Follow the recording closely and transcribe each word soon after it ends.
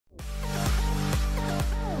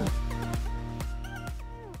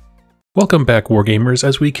Welcome back, Wargamers,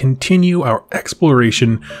 as we continue our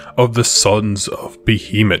exploration of the Sons of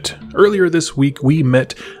Behamat. Earlier this week, we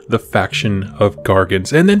met the faction of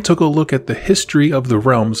Gargants, and then took a look at the history of the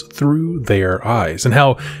realms through their eyes, and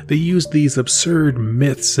how they used these absurd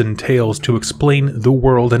myths and tales to explain the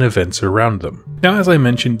world and events around them. Now, as I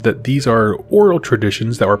mentioned, that these are oral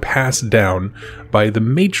traditions that were passed down by the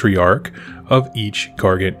matriarch of each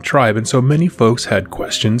Gargant tribe, and so many folks had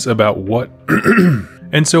questions about what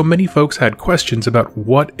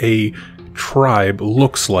a tribe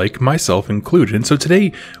looks like, myself included. And so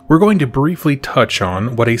today we're going to briefly touch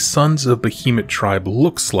on what a Sons of Behamat tribe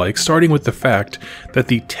looks like, starting with the fact that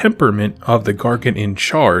the temperament of the Gargant in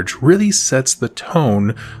charge really sets the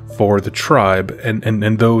tone for the tribe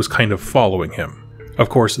and those kind of following him. Of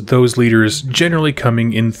course, those leaders generally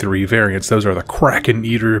coming in three variants. Those are the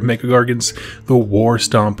Kraken-eater Mega-Gargants, the War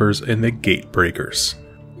Stompers, and the Gatebreakers.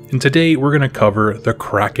 And today we're going to cover the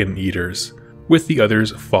Kraken-eaters, with the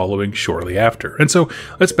others following shortly after. And so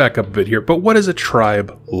let's back up a bit here, but what is a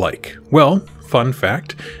tribe like? Well, fun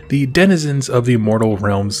fact, the denizens of the Immortal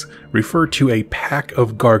Realms refer to a pack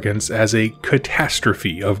of Gargants as a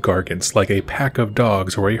catastrophe of Gargants, like a pack of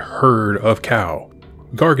dogs or a herd of cow.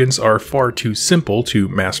 Gargants are far too simple to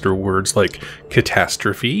master words like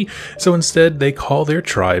catastrophe, so instead they call their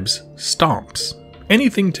tribes stomps.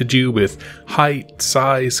 Anything to do with height,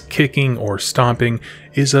 size, kicking, or stomping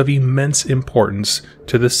is of immense importance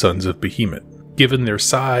to the Sons of Behamat. Given their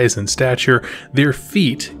size and stature, their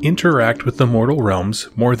feet interact with the mortal realms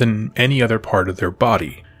more than any other part of their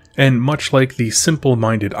body. And much like the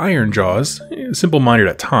simple-minded Ironjaws, simple-minded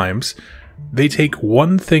at times, they take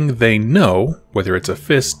one thing they know, whether it's a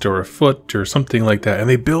fist or a foot or something like that, and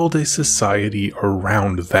they build a society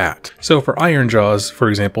around that. So for Ironjaws, for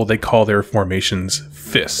example, they call their formations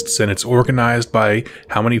fists, and it's organized by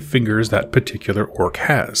how many fingers that particular orc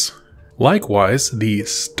has. Likewise, the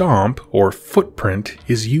stomp or footprint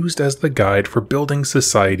is used as the guide for building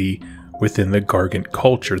society within the Gargant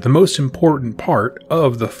culture. The most important part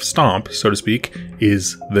of the stomp, so to speak,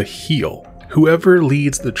 is the heel. Whoever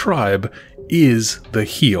leads the tribe is the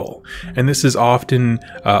heel, and this is often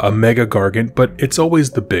a mega Gargant, but it's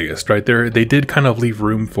always the biggest, right? They did kind of leave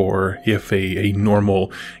room for if a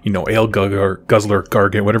normal, ale guzzler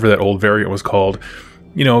Gargant, whatever that old variant was called,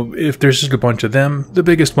 if there's just a bunch of them, the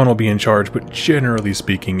biggest one will be in charge, but generally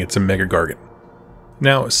speaking, it's a mega Gargant.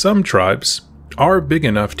 Now, some tribes are big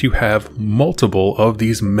enough to have multiple of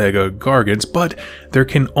these mega Gargants, but there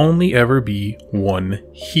can only ever be one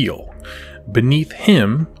heel. Beneath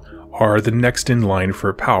him are the next in line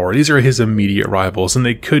for power. These are his immediate rivals, and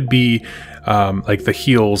they could be like the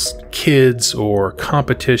heel's kids or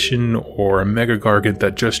competition, or a mega Gargant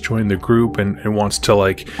that just joined the group and wants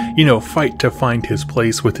to fight to find his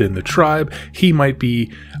place within the tribe. He might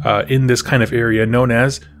be in this kind of area known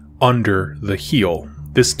as under the heel.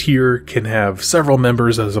 This tier can have several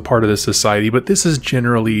members as a part of the society, but this is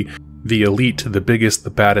generally the elite, the biggest, the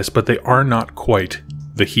baddest, but they are not quite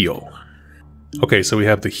the heel. Okay, so we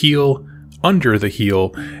have the heel, under the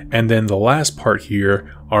heel, and then the last part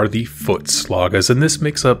here are the foot sloggas, and this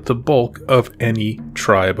makes up the bulk of any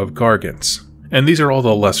tribe of Gargants. And these are all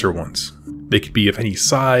the lesser ones. They could be of any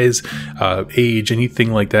size, age,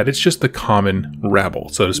 anything like that. It's just the common rabble,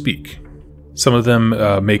 so to speak. Some of them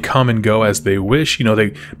may come and go as they wish.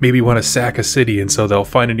 They maybe want to sack a city, and so they'll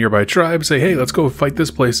find a nearby tribe, say, hey, let's go fight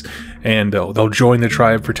this place, and they'll join the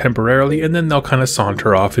tribe for temporarily, and then they'll kind of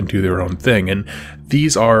saunter off and do their own thing. And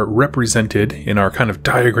these are represented in our kind of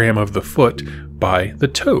diagram of the foot by the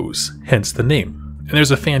toes, hence the name. And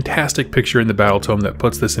there's a fantastic picture in the battle tome that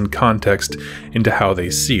puts this in context into how they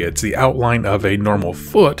see it. It's the outline of a normal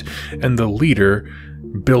foot, and the leader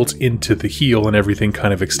built into the heel, and everything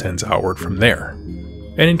kind of extends outward from there.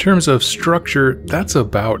 And in terms of structure, that's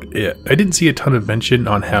about it. I didn't see a ton of mention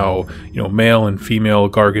on how, male and female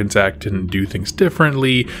Gargants act and do things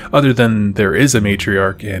differently, other than there is a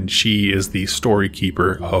matriarch, and she is the story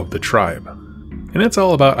keeper of the tribe. And that's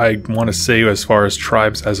all about I want to say as far as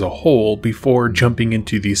tribes as a whole before jumping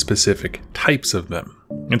into the specific types of them.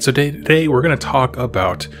 And so today we're going to talk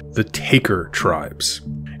about the Taker tribes.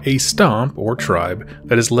 A stomp, or tribe,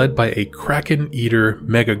 that is led by a Kraken-eater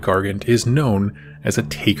mega Gargant is known as a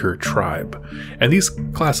Taker tribe. And these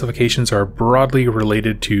classifications are broadly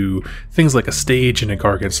related to things like a stage in a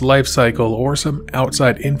Gargant's life cycle, or some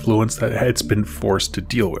outside influence that it's been forced to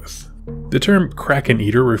deal with. The term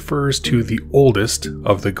Kraken-eater refers to the oldest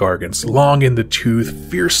of the Gargants. Long in the tooth,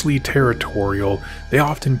 fiercely territorial, they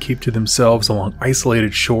often keep to themselves along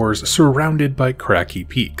isolated shores surrounded by craggy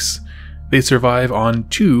peaks. They survive on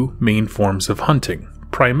two main forms of hunting: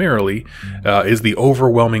 primarily is the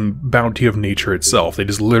overwhelming bounty of nature itself. They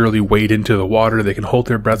just literally wade into the water, they can hold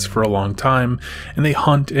their breaths for a long time, and they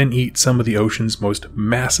hunt and eat some of the ocean's most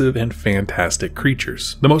massive and fantastic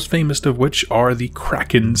creatures, the most famous of which are the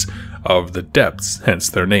Krakens of the depths, hence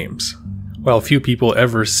their names. While few people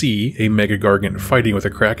ever see a mega gargant fighting with a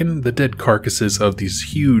kraken, the dead carcasses of these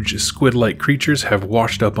huge squid-like creatures have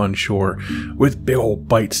washed up on shore with big old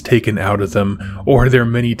bites taken out of them, or their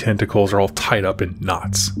many tentacles are all tied up in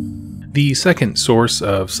knots. The second source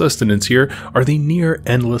of sustenance here are the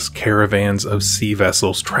near-endless caravans of sea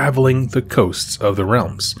vessels traveling the coasts of the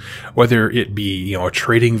realms. Whether it be, a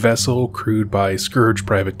trading vessel crewed by scourge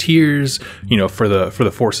privateers, for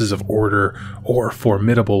the forces of order, or a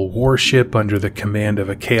formidable warship under the command of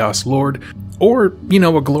a chaos lord, or,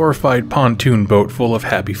 a glorified pontoon boat full of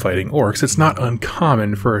happy fighting orcs, it's not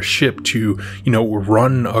uncommon for a ship to,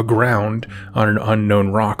 run aground on an unknown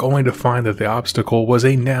rock only to find that the obstacle was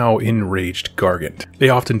a now enraged gargant. They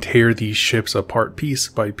often tear these ships apart piece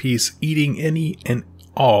by piece, eating any and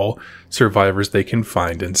all survivors they can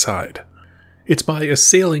find inside. It's by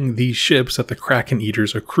assailing these ships that the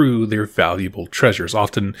Kraken-eaters accrue their valuable treasures,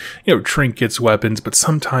 often, trinkets, weapons, but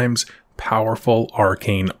sometimes powerful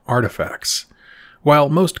arcane artifacts. While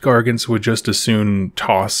most gargants would just as soon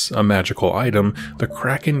toss a magical item, the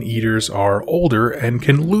Kraken-eaters are older and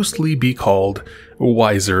can loosely be called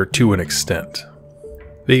wiser to an extent.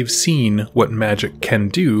 They've seen what magic can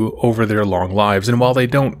do over their long lives, and while they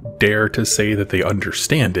don't dare to say that they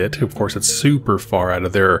understand it, of course it's super far out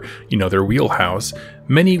of their wheelhouse,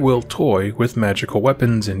 many will toy with magical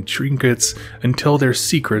weapons and trinkets until their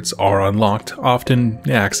secrets are unlocked, often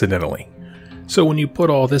accidentally. So when you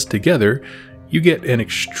put all this together, you get an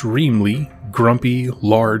extremely grumpy,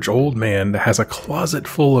 large old man that has a closet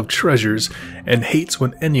full of treasures and hates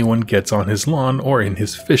when anyone gets on his lawn or in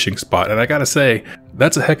his fishing spot. And I gotta say,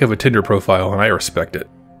 that's a heck of a Tinder profile and I respect it.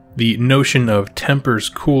 The notion of tempers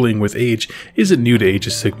cooling with age isn't new to Age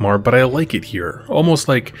of Sigmar, but I like it here. Almost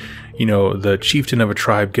like, the chieftain of a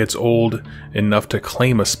tribe gets old enough to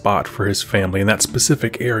claim a spot for his family, and that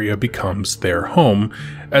specific area becomes their home,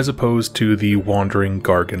 as opposed to the wandering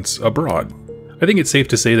gargants abroad. I think it's safe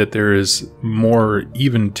to say that there is more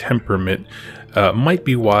even temperament, might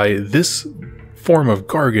be why this form of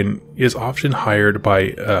gargant is often hired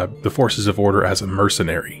by the forces of order as a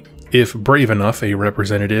mercenary. If brave enough, a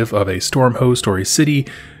representative of a storm host or a city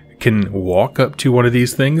can walk up to one of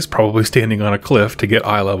these things, probably standing on a cliff to get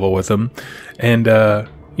eye level with them, and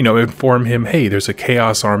inform him, hey, there's a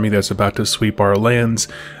chaos army that's about to sweep our lands,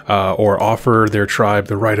 or offer their tribe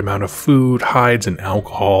the right amount of food, hides, and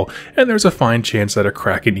alcohol, and there's a fine chance that a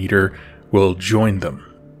Kraken-eater will join them.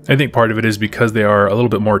 I think part of it is because they are a little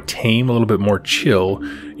bit more tame, a little bit more chill.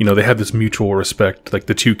 They have this mutual respect, like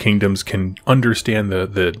the two kingdoms can understand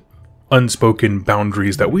the unspoken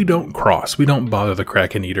boundaries that we don't cross. We don't bother the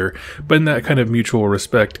Kraken-eater, but in that kind of mutual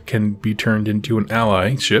respect can be turned into an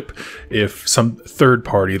allyship if some third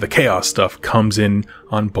party, the chaos stuff, comes in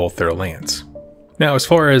on both their lands. Now, as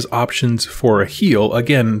far as options for a heal,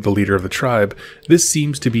 again, the leader of the tribe, this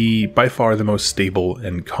seems to be by far the most stable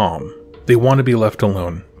and calm. They want to be left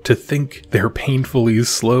alone, to think their painfully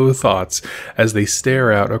slow thoughts as they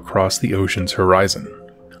stare out across the ocean's horizon.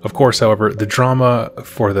 Of course, however, the drama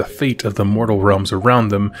for the fate of the mortal realms around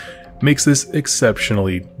them makes this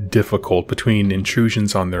exceptionally difficult, between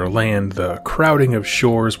intrusions on their land, the crowding of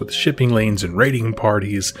shores with shipping lanes and raiding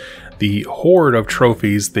parties, the horde of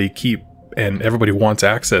trophies they keep and everybody wants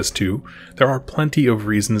access to. There are plenty of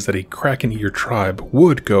reasons that a Kraken-eater tribe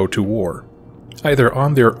would go to war, either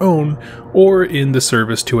on their own or in the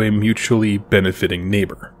service to a mutually benefiting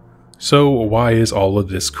neighbor. So why is all of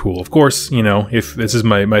this cool? Of course, if this is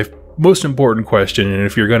my most important question, and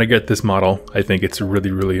if you're going to get this model, I think it's really,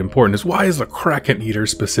 really important, is why is the Kraken-eater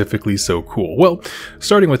specifically so cool? Well,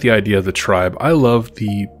 starting with the idea of the tribe, I love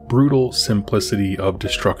the brutal simplicity of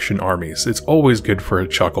destruction armies. It's always good for a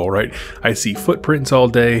chuckle, right? I see footprints all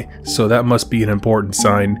day, so that must be an important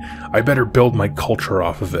sign. I better build my culture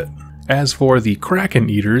off of it. As for the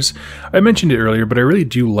Kraken-eaters, I mentioned it earlier, but I really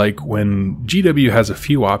do like when GW has a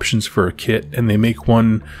few options for a kit and they make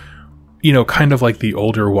one, kind of like the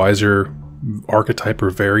older, wiser archetype or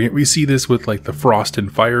variant. We see this with like the Frost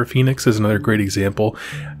and Fire Phoenix is another great example,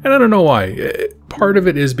 and I don't know why. Part of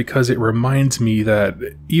it is because it reminds me that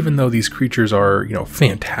even though these creatures are,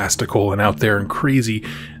 fantastical and out there and crazy,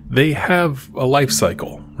 they have a life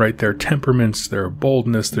cycle, right? Their temperaments, their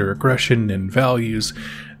boldness, their aggression and values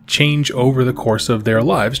change over the course of their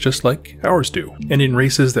lives, just like ours do. And in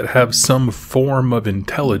races that have some form of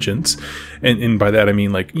intelligence, and by that I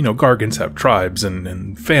mean like, Gargants have tribes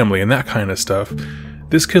and family and that kind of stuff,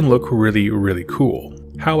 this can look really, really cool.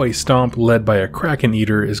 How a stomp led by a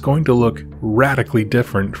Kraken-eater is going to look radically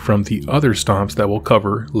different from the other stomps that we'll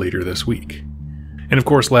cover later this week. And of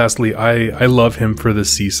course, lastly, I love him for the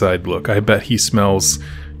seaside look. I bet he smells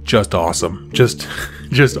just awesome. Just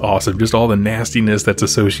awesome. Just all the nastiness that's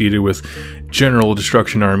associated with general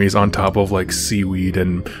destruction armies on top of like seaweed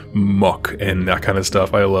and muck and that kind of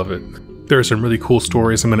stuff. I love it. There are some really cool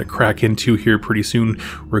stories I'm going to crack into here pretty soon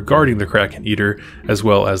regarding the Kraken-eater, as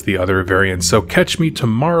well as the other variants. So catch me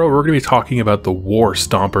tomorrow. We're going to be talking about the War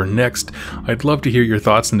Stomper next. I'd love to hear your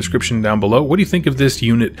thoughts in the description down below. What do you think of this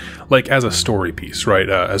unit, like as a story piece, right?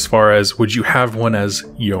 As far as, would you have one as,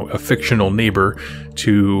 you know, a fictional neighbor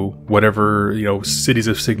to whatever, you know, cities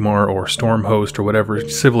of Sigmar or Stormhost or whatever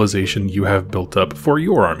civilization you have built up for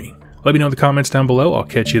your army? Let me know in the comments down below. I'll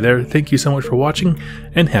catch you there. Thank you so much for watching,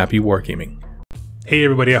 and happy wargaming. Hey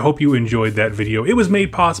everybody, I hope you enjoyed that video. It was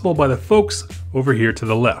made possible by the folks over here to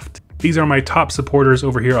the left. These are my top supporters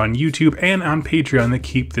over here on YouTube and on Patreon that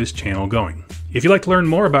keep this channel going. If you'd like to learn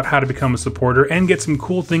more about how to become a supporter and get some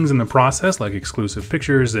cool things in the process, like exclusive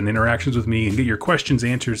pictures and interactions with me, and get your questions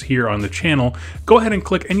answered here on the channel, go ahead and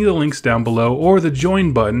click any of the links down below or the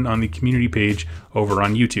join button on the community page over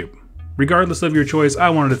on YouTube. Regardless of your choice, I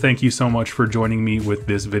wanted to thank you so much for joining me with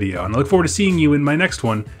this video, and I look forward to seeing you in my next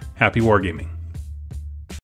one. Happy wargaming.